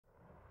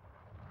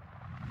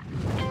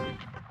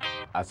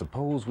I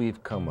suppose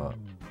we've come a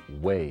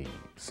way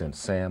since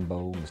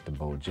Sambo, Mr.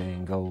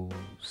 Bojangles,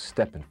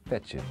 step and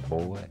fetch it,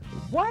 boy.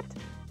 What?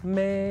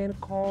 Man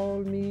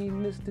called me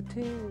Mr.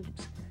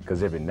 Tibbs.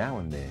 Because every now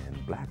and then,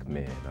 black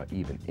men are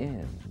even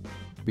in.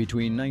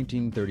 Between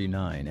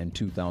 1939 and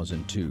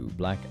 2002,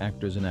 black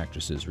actors and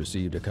actresses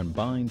received a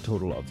combined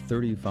total of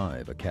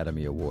 35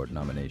 Academy Award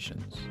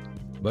nominations.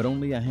 But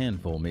only a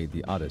handful made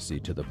the Odyssey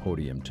to the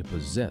podium to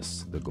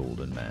possess the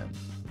Golden Man.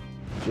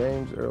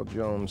 James Earl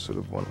Jones should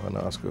have won an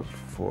Oscar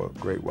for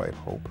Great White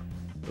Hope.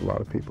 A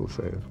lot of people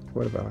say,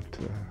 what about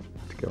To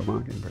Kill a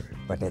Mockingbird?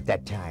 But at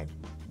that time,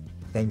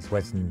 things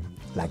wasn't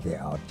like they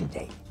are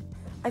today.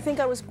 I think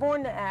I was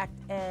born to act,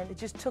 and it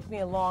just took me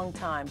a long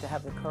time to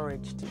have the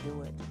courage to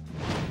do it.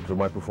 So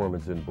my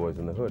performance in Boys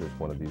in the Hood is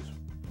one of these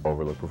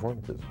overlooked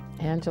performances.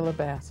 Angela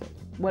Bassett,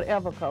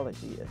 whatever color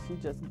she is,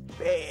 she's just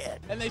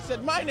bad. And they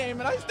said my name,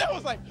 and I still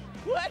was like,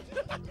 what?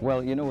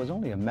 Well, you know, it was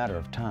only a matter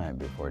of time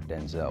before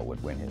Denzel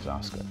would win his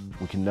Oscar.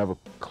 We can never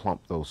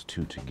clump those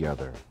two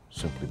together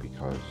simply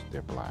because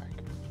they're black.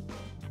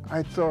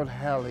 I thought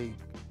Halle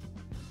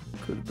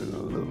could have been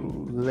a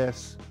little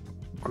less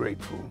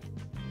grateful.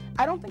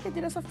 I don't think they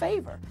did us a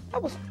favor.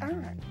 That was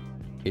earned.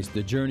 It's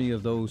the journey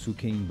of those who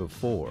came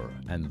before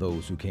and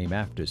those who came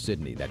after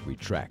Sidney that we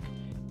track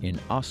in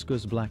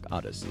Oscar's Black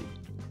Odyssey,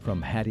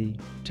 From Hattie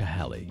to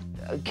Halle.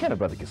 Can a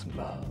brother get some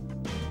love?